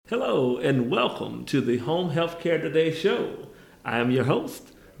Hello and welcome to the Home Healthcare Today show. I am your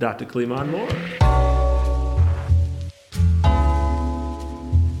host, Dr. Clemon Moore.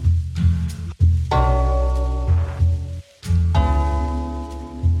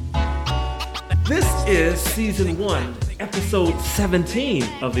 This is Season 1, Episode 17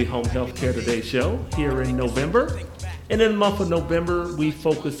 of the Home Healthcare Today show here in November. And in the month of November, we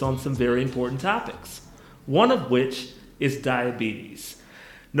focus on some very important topics, one of which is diabetes.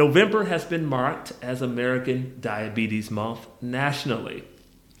 November has been marked as American Diabetes Month nationally.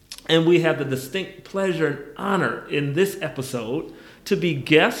 And we have the distinct pleasure and honor in this episode to be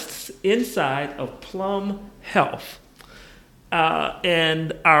guests inside of Plum Health.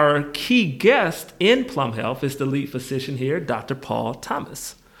 And our key guest in Plum Health is the lead physician here, Dr. Paul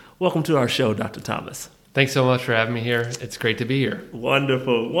Thomas. Welcome to our show, Dr. Thomas. Thanks so much for having me here. It's great to be here.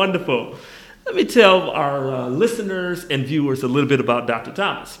 Wonderful, wonderful. Let me tell our listeners and viewers a little bit about Dr.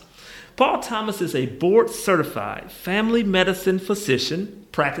 Thomas. Paul Thomas is a board-certified family medicine physician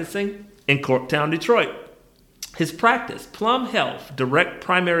practicing in Corktown, Detroit. His practice, Plum Health Direct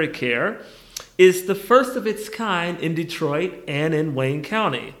Primary Care, is the first of its kind in Detroit and in Wayne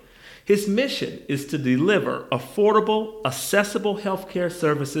County. His mission is to deliver affordable, accessible healthcare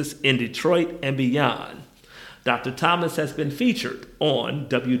services in Detroit and beyond. Dr. Thomas has been featured on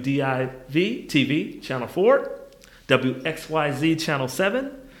WDIV TV, Channel 4, WXYZ Channel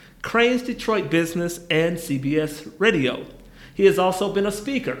 7, Crain's Detroit Business, and CBS Radio. He has also been a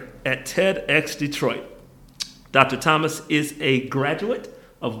speaker at TEDx Detroit. Dr. Thomas is a graduate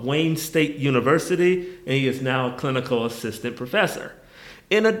of Wayne State University, and he is now a clinical assistant professor.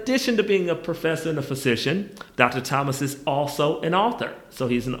 In addition to being a professor and a physician, Dr. Thomas is also an author. So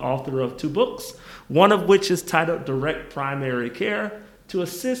he's an author of 2 books, one of which is titled Direct Primary Care, to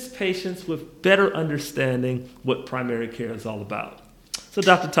assist patients with better understanding what primary care is all about. So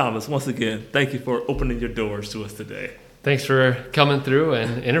Dr. Thomas, once again, thank you for opening your doors to us today. Thanks for coming through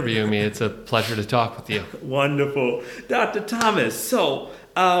and interviewing me. It's a pleasure to talk with you. Wonderful. Dr. Thomas, so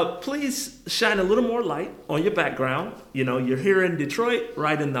please shine a little more light on your background. You know, you're here in Detroit,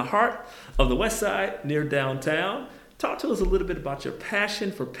 right in the heart of the West Side, near downtown. Talk to us a little bit about your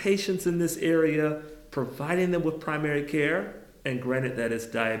passion for patients in this area, providing them with primary care, and granted that it's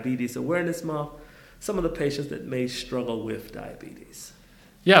Diabetes Awareness Month, some of the patients that may struggle with diabetes.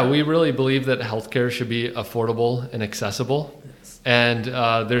 Yeah, we really believe that healthcare should be affordable and accessible. Yes. And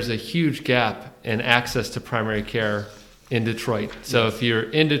there's a huge gap in access to primary care in Detroit. So if you're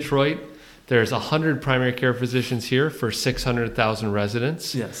in Detroit, there's 100 primary care physicians here for 600,000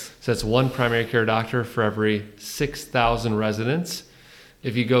 residents. Yes. So that's one primary care doctor for every 6,000 residents.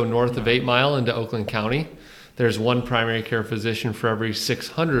 If you go north of 8 Mile into Oakland County, there's one primary care physician for every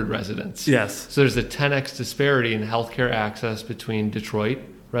 600 residents. Yes. So there's a 10x disparity in healthcare access between Detroit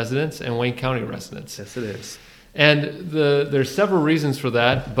residents and Wayne County residents. Yes, it is. And there's several reasons for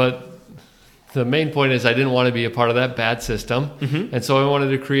that, but the main point is I didn't want to be a part of that bad system. Mm-hmm. And so I wanted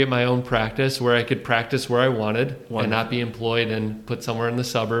to create my own practice where I could practice where I wanted. Wonderful. And not be employed and put somewhere in the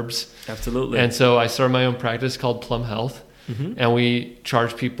suburbs. Absolutely. And so I started my own practice called Plum Health. Mm-hmm. And we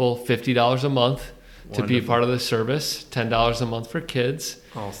charge people $50 a month to be a part of the service, $10 a month for kids.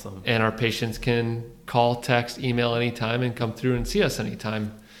 Awesome. And our patients can call, text, email anytime and come through and see us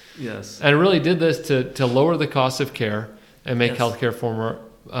anytime. Yes. And I really did this to lower the cost of care and make healthcare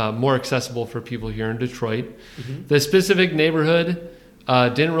more accessible for people here in Detroit. Mm-hmm. The specific neighborhood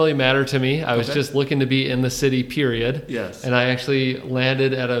didn't really matter to me. I was just looking to be in the city, period. Yes. And I actually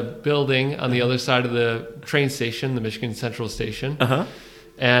landed at a building on the other side of the train station, the Michigan Central Station. Uh-huh.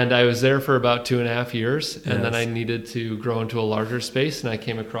 And I was there for about 2.5 years. Yes. And then I needed to grow into a larger space. And I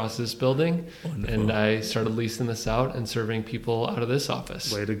came across this building. Wonderful. And I started leasing this out and serving people out of this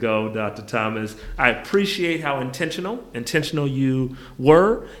office. Way to go, Dr. Thomas. I appreciate how intentional you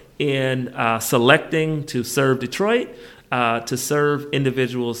were in selecting to serve Detroit, to serve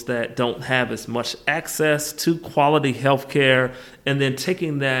individuals that don't have as much access to quality health care, and then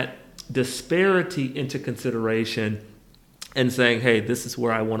taking that disparity into consideration and saying, hey, this is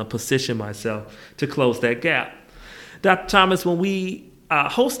where I want to position myself to close that gap. Dr. Thomas, when we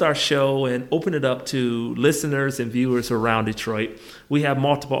host our show and open it up to listeners and viewers around Detroit, we have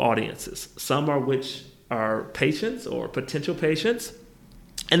multiple audiences. Some are which are patients or potential patients,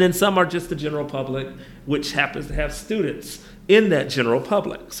 and then some are just the general public, which happens to have students in that general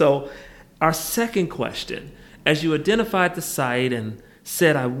public. So our second question, as you identified the site and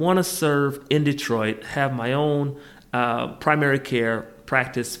said, I want to serve in Detroit, have my own primary care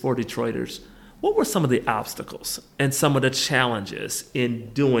practice for Detroiters, what were some of the obstacles and some of the challenges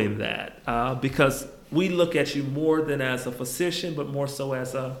in doing that? Because we look at you more than as a physician, but more so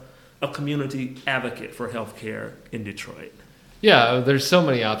as a community advocate for healthcare in Detroit. Yeah, there's so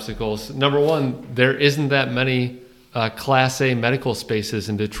many obstacles. Number one, there isn't that many Class A medical spaces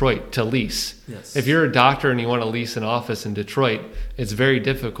in Detroit to lease. Yes. If you're a doctor and you want to lease an office in Detroit, it's very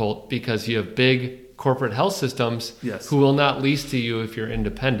difficult because you have big corporate health systems who will not lease to you if you're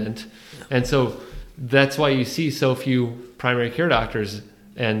independent. And so that's why you see so few primary care doctors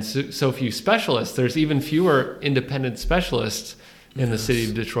and so few specialists. There's even fewer independent specialists in the city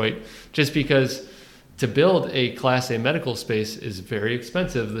of Detroit, just because to build a Class A medical space is very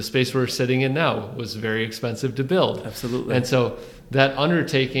expensive. The space we're sitting in now was very expensive to build. Absolutely. And so that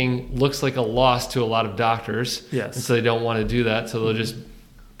undertaking looks like a loss to a lot of doctors. Yes. And so they don't want to do that. So they'll just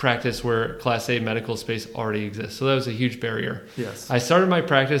practice where Class A medical space already exists. So that was a huge barrier. Yes. I started my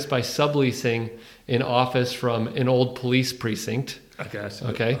practice by subleasing an office from an old police precinct. I got you.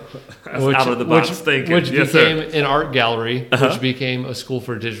 Okay. That's out of the box thinking. Which Yes, became sir. an art gallery, which became a school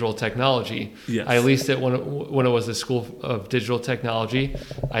for digital technology. Yes. I leased it when it was a school of digital technology.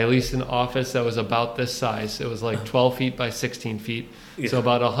 I leased an office that was about this size. It was like 12 feet by 16 feet. Yeah. So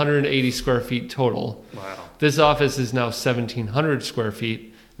about 180 square feet total. Wow. This office is now 1,700 square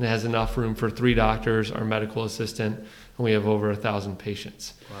feet and has enough room for 3 doctors, our medical assistant, and we have over 1,000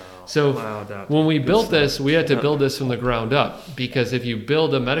 patients. Wow. So Doctor. when we Good built stuff. this, we had to build this from the ground up, because if you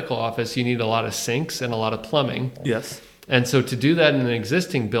build a medical office, you need a lot of sinks and a lot of plumbing. Yes. And so to do that in an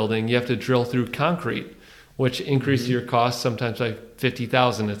existing building, you have to drill through concrete, which increases your cost sometimes by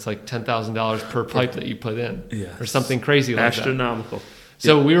 $50,000. It's like $10,000 per pipe that you put in, or something crazy like that. Astronomical.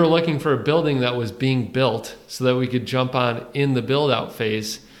 So we were looking for a building that was being built so that we could jump on in the build out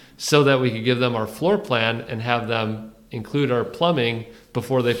phase, so that we could give them our floor plan and have them include our plumbing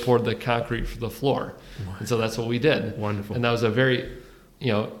before they poured the concrete for the floor. And so that's what we did. Wonderful. And that was a very,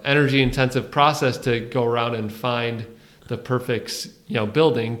 energy intensive process to go around and find the perfect,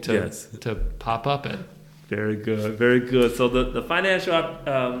 building to pop up in. Very good. Very good. So the financial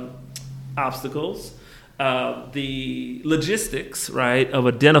obstacles, the logistics, right, of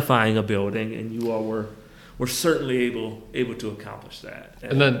identifying a building, and you all were certainly able to accomplish that.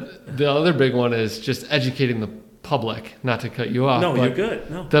 And then the other big one is just educating the public, not to cut you off. No, but you're good.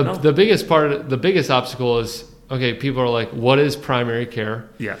 No, the biggest obstacle is, okay, people are like, what is primary care?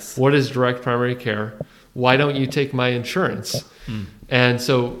 Yes. What is direct primary care? Why don't you take my insurance? And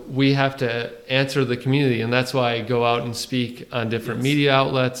so we have to answer the community. And that's why I go out and speak on different media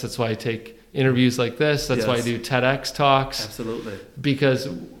outlets. That's why I take interviews like this. That's why I do TEDx talks. Absolutely. Because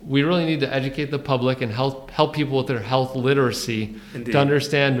we really need to educate the public and help people with their health literacy. Indeed. To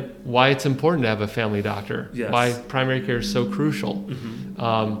understand why it's important to have a family doctor, why primary care is so crucial,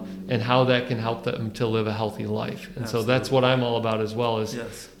 and how that can help them to live a healthy life. And so that's what I'm all about as well, is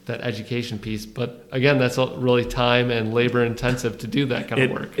that education piece. But again, that's really time and labor intensive to do that kind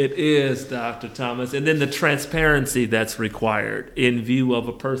of work. It is, Dr. Thomas. And then the transparency that's required in view of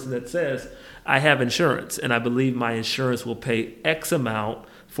a person that says, I have insurance and I believe my insurance will pay X amount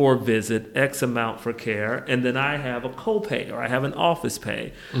for a visit, X amount for care, and then I have a copay or I have an office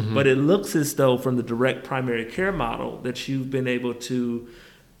pay. But it looks as though from the direct primary care model that you've been able to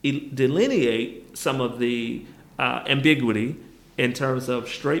delineate some of the ambiguity in terms of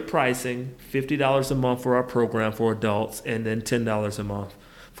straight pricing, $50 a month for our program for adults, and then $10 a month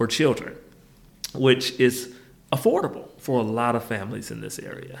for children, which is affordable for a lot of families in this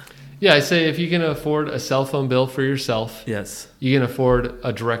area. Yeah, I say if you can afford a cell phone bill for yourself, Yes. you can afford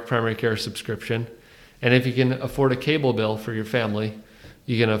a direct primary care subscription. And if you can afford a cable bill for your family,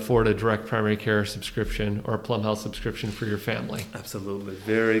 you can afford a direct primary care subscription or a Plum Health subscription for your family. Absolutely.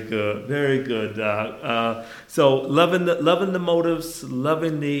 Very good. Very good, Doc. So loving the motives,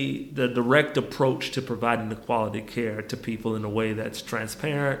 loving the direct approach to providing the quality care to people in a way that's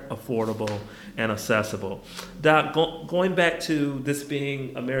transparent, affordable, and accessible. Doc, going back to this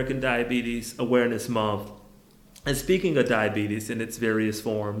being American Diabetes Awareness Month, and speaking of diabetes in its various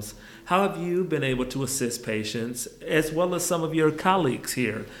forms, how have you been able to assist patients, as well as some of your colleagues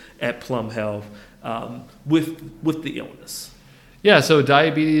here at Plum Health, with the illness? Yeah, so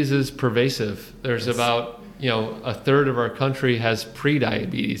diabetes is pervasive. There's about, a third of our country has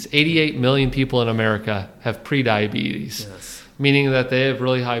prediabetes. 88 million people in America have prediabetes, meaning that they have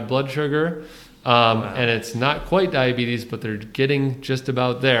really high blood sugar, and it's not quite diabetes, but they're getting just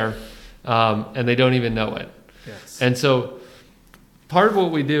about there, and they don't even know it. And so part of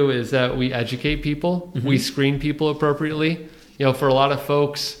what we do is that we educate people, we screen people appropriately. For a lot of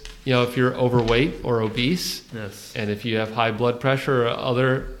folks, if you're overweight or obese, and if you have high blood pressure or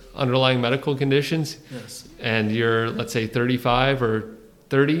other underlying medical conditions, and you're, let's say, 35 or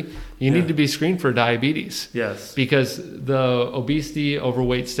 30, you need to be screened for diabetes. Yes. Because the obesity,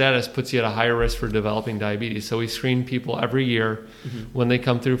 overweight status puts you at a higher risk for developing diabetes. So we screen people every year when they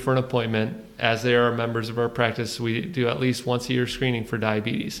come through for an appointment. As they are members of our practice, we do at least once a year screening for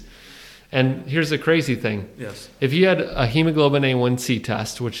diabetes. And here's the crazy thing. Yes. If you had a hemoglobin A1C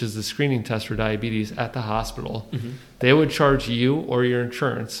test, which is the screening test for diabetes at the hospital, they would charge you or your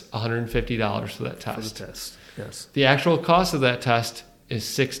insurance $150 for that test. For the test. Yes. The actual cost of that test is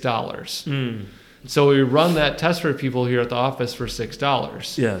 $6. So we run that test for people here at the office for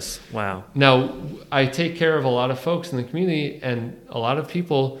 $6. Yes. Wow. Now, I take care of a lot of folks in the community, and a lot of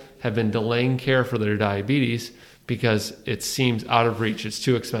people have been delaying care for their diabetes because it seems out of reach. It's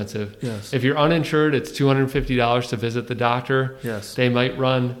too expensive. Yes. If you're uninsured, it's $250 to visit the doctor. Yes. They might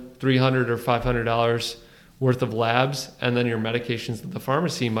run $300 or $500 worth of labs, and then your medications at the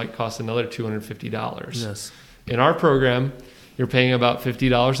pharmacy might cost another $250. Yes. In our program, you're paying about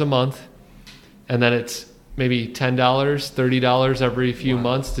 $50 a month, and then it's maybe $10, $30 every few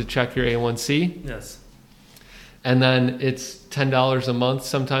months to check your A1C. Yes. And then it's $10 a month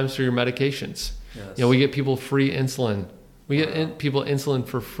sometimes for your medications. Yes. You know, we get people free insulin. We get people insulin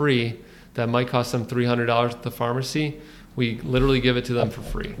for free that might cost them $300 at the pharmacy. We literally give it to them for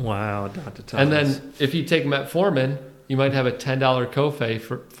free. Wow, Dr. Thomas. And then if you take metformin, you might have a $10 copay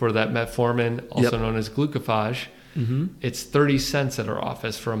for that metformin, also known as glucophage. It's 30 cents at our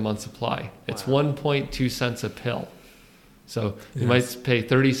office for a month's supply. It's 1.2 cents a pill. So you might pay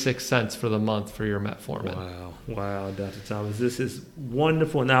 36 cents for the month for your metformin. Wow, Dr. Thomas. This is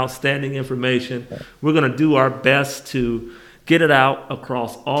wonderful and outstanding information. We're going to do our best to get it out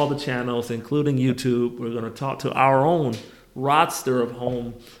across all the channels, including YouTube. We're going to talk to our own roster of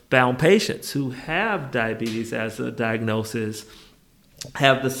homebound patients who have diabetes as a diagnosis,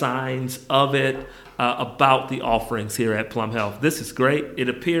 have the signs of it, about the offerings here at Plum Health. This is great. It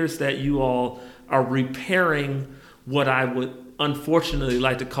appears that you all are repairing what I would unfortunately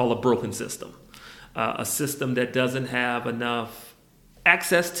like to call a broken system, a system that doesn't have enough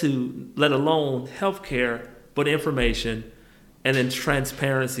access to, let alone healthcare, but information, and then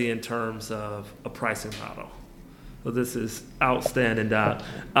transparency in terms of a pricing model. So this is outstanding, Doc.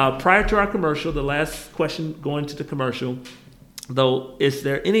 Prior to our commercial, the last question going to the commercial, though, is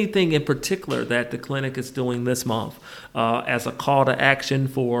there anything in particular that the clinic is doing this month as a call to action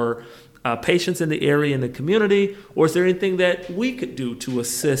for patients in the area and the community, or is there anything that we could do to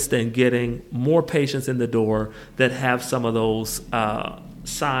assist in getting more patients in the door that have some of those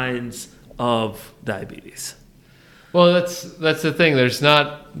signs of diabetes? Well, that's the thing.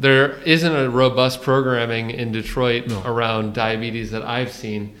 There isn't a robust programming in Detroit around diabetes that I've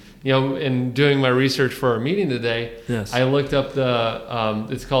seen. You know, in doing my research for our meeting today, I looked up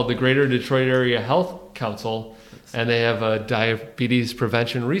it's called the Greater Detroit Area Health Council, and they have a diabetes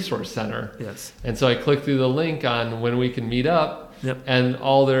prevention resource center. Yes. And so I clicked through the link on when we can meet up, and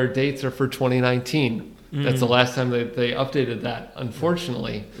all their dates are for 2019. That's the last time they updated that,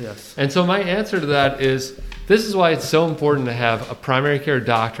 unfortunately. Yes. And so my answer to that is, this is why it's so important to have a primary care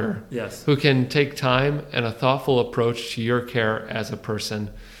doctor who can take time and a thoughtful approach to your care as a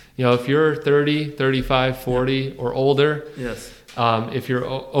person. You know, if you're 30, 35, 40, or older, if you're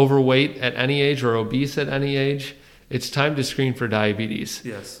overweight at any age or obese at any age, it's time to screen for diabetes.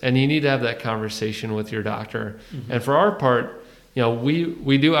 Yes. And you need to have that conversation with your doctor. And for our part, you know,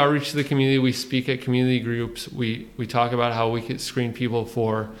 we do outreach to the community. We speak at community groups. We talk about how we could screen people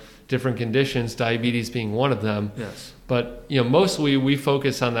for different conditions, diabetes being one of them. Yes. But, you know, mostly we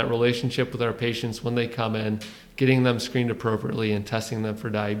focus on that relationship with our patients when they come in, getting them screened appropriately and testing them for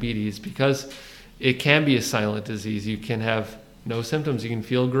diabetes, because it can be a silent disease. You can have no symptoms. You can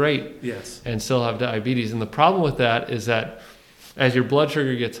feel great and still have diabetes. And the problem with that is that as your blood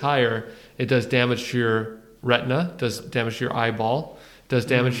sugar gets higher, it does damage to your retina, does damage to your eyeball, does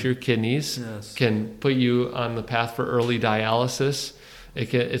damage to your kidneys, can put you on the path for early dialysis.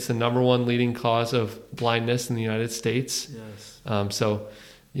 It's the number one leading cause of blindness in the United States. So,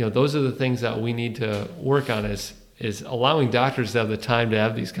 you know, those are the things that we need to work on is allowing doctors to have the time to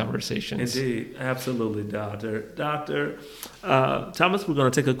have these conversations. Indeed. Absolutely, Doctor. Dr. Thomas, we're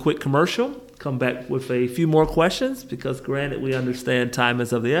going to take a quick commercial, come back with a few more questions, because granted, we understand time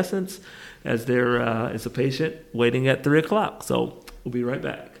is of the essence, as there is a patient waiting at 3 o'clock. So we'll be right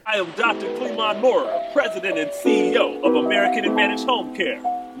back. I am Dr. Clemon Mora, President and CEO of American Advantage Home Care.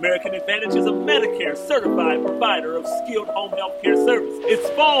 American Advantage is a Medicare certified provider of skilled home health care service. It's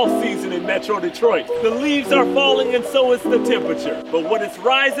fall season in Metro Detroit. The leaves are falling and so is the temperature. But what is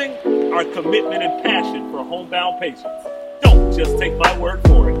rising? Our commitment and passion for homebound patients. Don't just take my word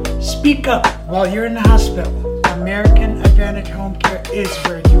for it. Speak up while you're in the hospital. American Advantage Home Care is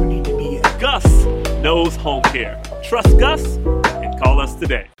where you need to be at. Gus knows home care. Trust Gus and call us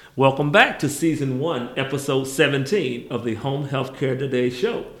today. Welcome back to Season 1, Episode 17 of the Home Healthcare Today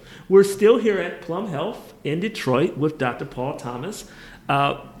show. We're still here at Plum Health in Detroit with Dr. Paul Thomas,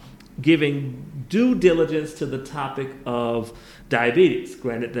 giving due diligence to the topic of diabetes.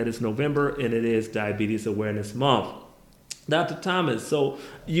 Granted that it's November and it is Diabetes Awareness Month. Dr. Thomas, so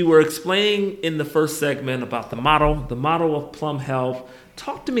you were explaining in the first segment about the model of Plum Health.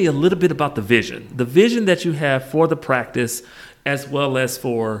 Talk to me a little bit about the vision that you have for the practice as well as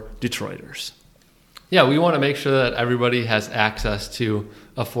for Detroiters. Yeah, we want to make sure that everybody has access to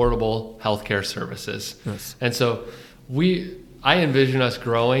affordable healthcare services. Yes. And so I envision us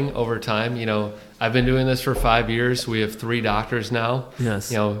growing over time. You know, I've been doing this for 5 years. We have 3 doctors now.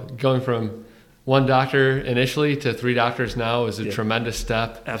 Yes. You know, going from 1 doctor initially to 3 doctors now is a tremendous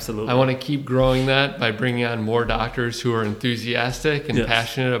step. Absolutely. I want to keep growing that by bringing on more doctors who are enthusiastic and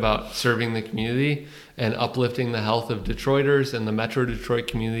passionate about serving the community and uplifting the health of Detroiters and the Metro Detroit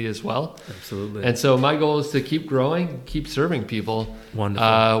community as well. Absolutely. And so my goal is to keep growing, keep serving people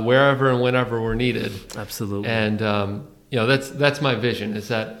wherever and whenever we're needed. Absolutely. And you know, that's my vision, is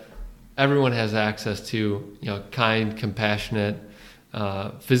that everyone has access to, you know, kind, compassionate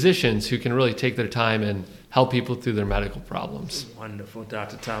physicians who can really take their time and help people through their medical problems. Wonderful,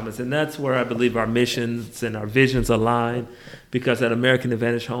 Dr. Thomas. And that's where I believe our missions and our visions align, because at American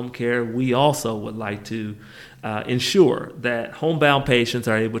Advantage Home Care, we also would like to ensure that homebound patients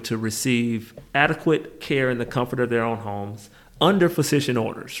are able to receive adequate care in the comfort of their own homes under physician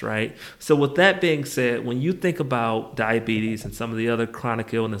orders, right? So with that being said, when you think about diabetes and some of the other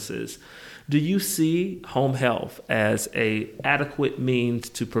chronic illnesses, do you see home health as an adequate means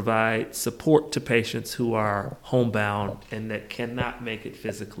to provide support to patients who are homebound and that cannot make it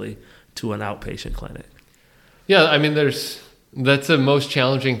physically to an outpatient clinic? Yeah, I mean, that's the most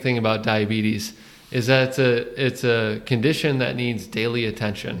challenging thing about diabetes, is that it's a condition that needs daily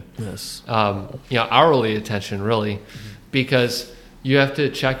attention. Yes. You know, hourly attention, really, because you have to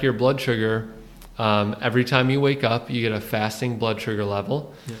check your blood sugar. Every time you wake up, you get a fasting blood sugar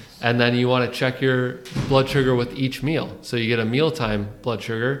level. Yes. And then you want to check your blood sugar with each meal. So you get a mealtime blood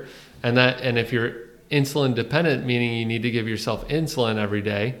sugar. And if you're insulin dependent, meaning you need to give yourself insulin every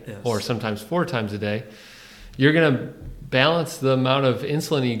day, or sometimes 4 times a day, you're going to balance the amount of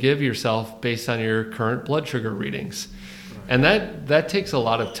insulin you give yourself based on your current blood sugar readings. Right. And that takes a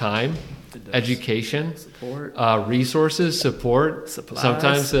lot of time, education, support, resources, support, supplies.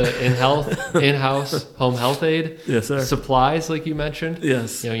 Sometimes in-house home health aid, yes, sir. Supplies, like you mentioned.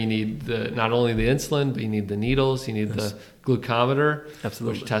 Yes. You know, you need not only the insulin, but you need the needles, you need the glucometer,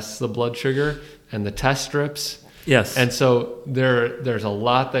 absolutely, which tests the blood sugar, and the test strips. Yes. And so there's a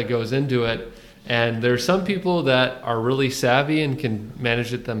lot that goes into it. And there's some people that are really savvy and can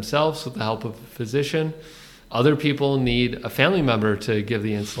manage it themselves with the help of a physician. Other people need a family member to give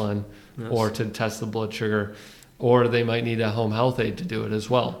the insulin, or to test the blood sugar, or they might need a home health aide to do it as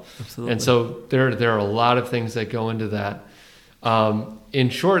well. Absolutely. And so there are a lot of things that go into that. In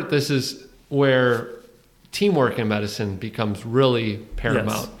short, this is where teamwork in medicine becomes really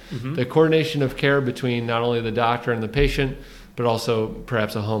paramount. Yes. Mm-hmm. The coordination of care between not only the doctor and the patient, but also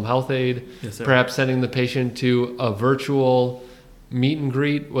perhaps a home health aide, perhaps sending the patient to a virtual meet and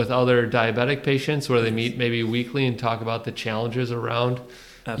greet with other diabetic patients where they meet maybe weekly and talk about the challenges around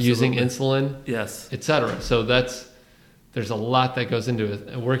using insulin, etc. So there's a lot that goes into it.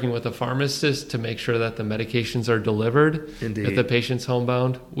 And working with a pharmacist to make sure that the medications are delivered if the patient's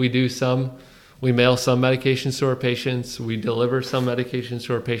homebound. We mail some medications to our patients. We deliver some medications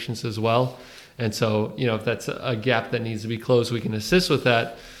to our patients as well. And so, you know, if that's a gap that needs to be closed, we can assist with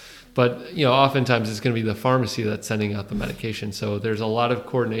that. But, you know, oftentimes it's going to be the pharmacy that's sending out the medication. So there's a lot of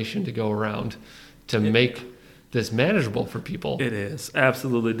coordination to go around to make this manageable for people. It is.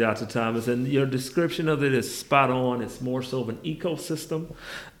 Absolutely, Dr. Thomas. And your description of it is spot on. It's more so of an ecosystem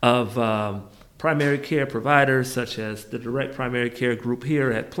of primary care providers, such as the direct primary care group here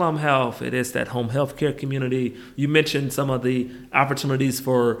at Plum Health. It is that home health care community. You mentioned some of the opportunities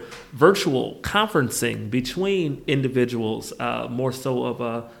for virtual conferencing between individuals, more so of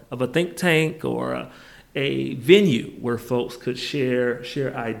a think tank or a venue where folks could share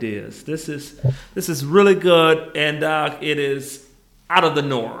ideas. This is really good, and it is out of the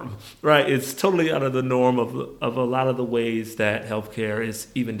norm, right? It's totally out of the norm of a lot of the ways that healthcare is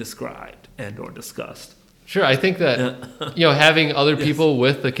even described and or discussed. Sure, I think that you know, having other people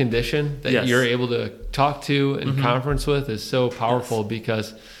with the condition that you're able to talk to and conference with is so powerful,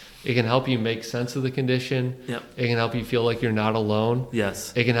 because It can help you make sense of the condition. Yep. It can help you feel like you're not alone.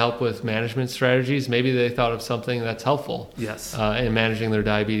 Yes. It can help with management strategies. Maybe they thought of something that's helpful Yes. in managing their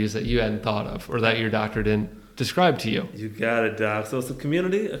diabetes that you hadn't thought of, or that your doctor didn't describe to you. You got it, Doc. So it's a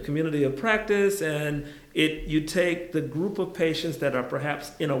community of practice, and you take the group of patients that are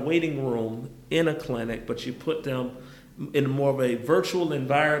perhaps in a waiting room in a clinic, but you put them in more of a virtual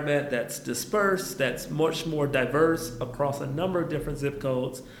environment that's dispersed, that's much more diverse across a number of different zip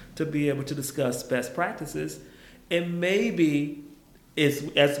codes, to be able to discuss best practices. And maybe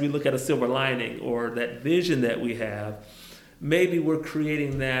as we look at a silver lining or that vision that we have, maybe we're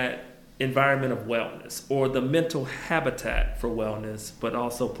creating that environment of wellness or the mental habitat for wellness, but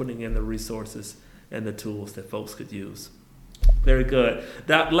also putting in the resources and the tools that folks could use. Very good.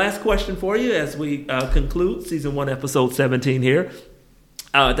 That last question for you as we conclude season 1, episode 17 here.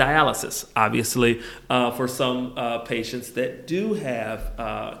 Dialysis, obviously, for some patients that do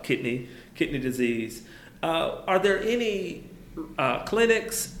have kidney disease. Are there any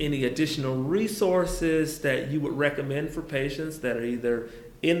clinics, any additional resources that you would recommend for patients that are either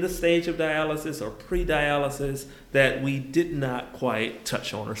in the stage of dialysis or pre-dialysis that we did not quite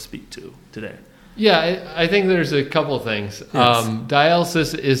touch on or speak to today? Yeah, I think there's a couple of things. Yes.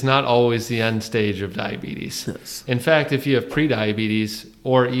 Dialysis is not always the end stage of diabetes. Yes. In fact, if you have pre-diabetes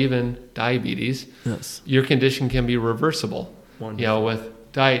or even diabetes, Yes. your condition can be reversible. Wonderful.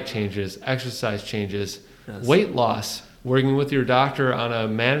 With diet changes, exercise changes, Yes. weight loss, working with your doctor on a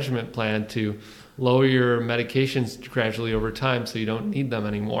management plan to lower your medications gradually over time so you don't need them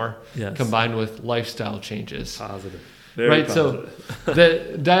anymore, Yes. combined with lifestyle changes. Positive. Very Right, positive. so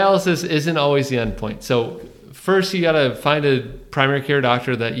the dialysis isn't always the end point. So first you got to find a primary care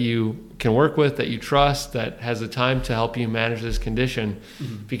doctor that you can work with, that you trust, that has the time to help you manage this condition,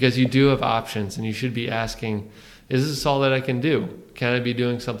 because you do have options, and you should be asking, is this all that I can do? Can I be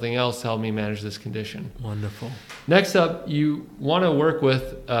doing something else to help me manage this condition? Wonderful. Next up, you want to work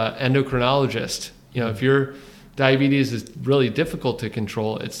with endocrinologist. If your diabetes is really difficult to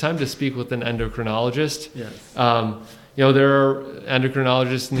control, it's time to speak with an endocrinologist. Yes. There are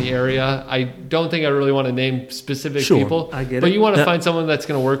endocrinologists in the area. I don't think I really want to name specific Sure, people. I get it. But you want to Yeah. find someone that's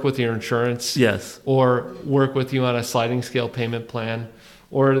going to work with your insurance. Yes. Or work with you on a sliding scale payment plan,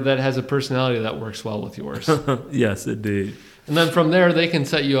 or that has a personality that works well with yours. Yes, indeed. And then from there, they can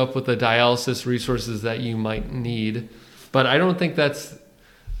set you up with the dialysis resources that you might need. But I don't think that's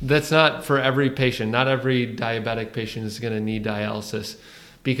not for every patient. Not every diabetic patient is going to need dialysis,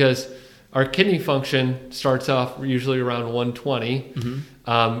 because our kidney function starts off usually around 120.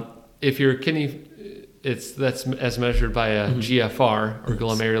 Mm-hmm. If your kidney, that's as measured by a GFR, or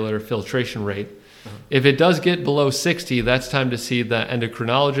glomerular filtration rate. If it does get below 60, that's time to see the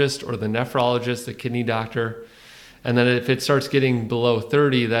endocrinologist or the nephrologist, the kidney doctor. And then if it starts getting below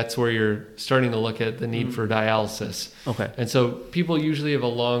 30, that's where you're starting to look at the need for dialysis. Okay. And so people usually have a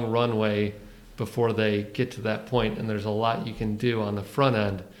long runway before they get to that point, and there's a lot you can do on the front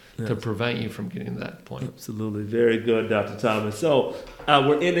end to prevent you from getting to that point. Absolutely. Very good, Dr. Thomas. So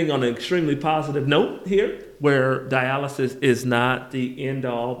we're ending on an extremely positive note here, where dialysis is not the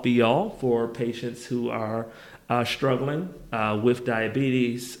end-all, be-all for patients who are struggling with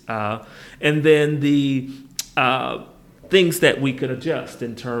diabetes. And then the things that we could adjust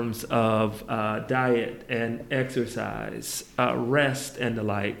in terms of diet and exercise, rest and the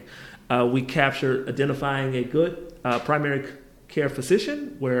like. We captured identifying a good primary care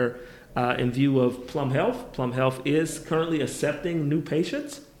physician, where in view of Plum Health is currently accepting new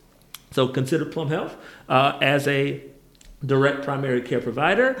patients. So consider Plum Health as a direct primary care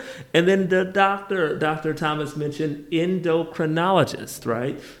provider. And then the Dr. Thomas mentioned endocrinologist,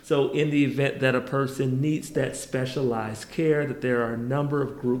 right? So in the event that a person needs that specialized care, that there are a number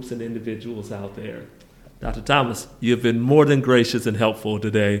of groups and individuals out there. Dr. Thomas, you've been more than gracious and helpful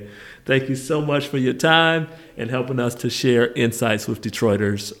today. Thank you so much for your time and helping us to share insights with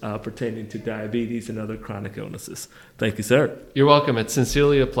Detroiters pertaining to diabetes and other chronic illnesses. Thank you, sir. You're welcome. It's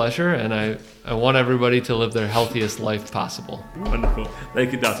sincerely a pleasure, and I want everybody to live their healthiest life possible. Wonderful.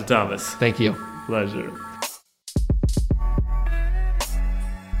 Thank you, Dr. Thomas. Thank you. Pleasure.